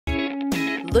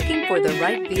Looking for the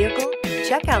right vehicle?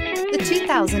 Check out the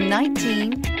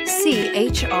 2019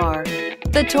 C-HR.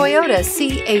 The Toyota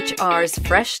C-HR's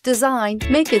fresh design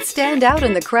make it stand out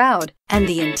in the crowd, and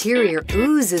the interior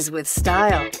oozes with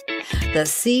style. The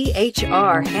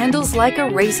C-HR handles like a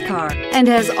race car and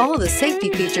has all the safety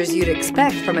features you'd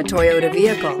expect from a Toyota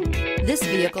vehicle. This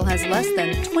vehicle has less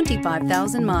than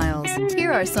 25,000 miles.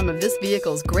 Here are some of this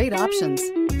vehicle's great options: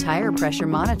 tire pressure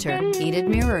monitor, heated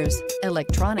mirrors,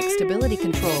 electronic stability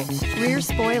control, rear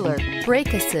spoiler,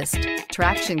 brake assist,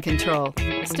 traction control,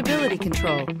 stability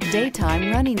control,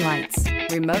 daytime running lights,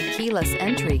 remote keyless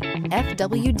entry,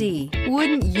 FWD.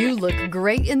 Wouldn't you look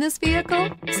great in this vehicle?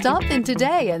 Stop in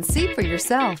today and see for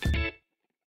yourself.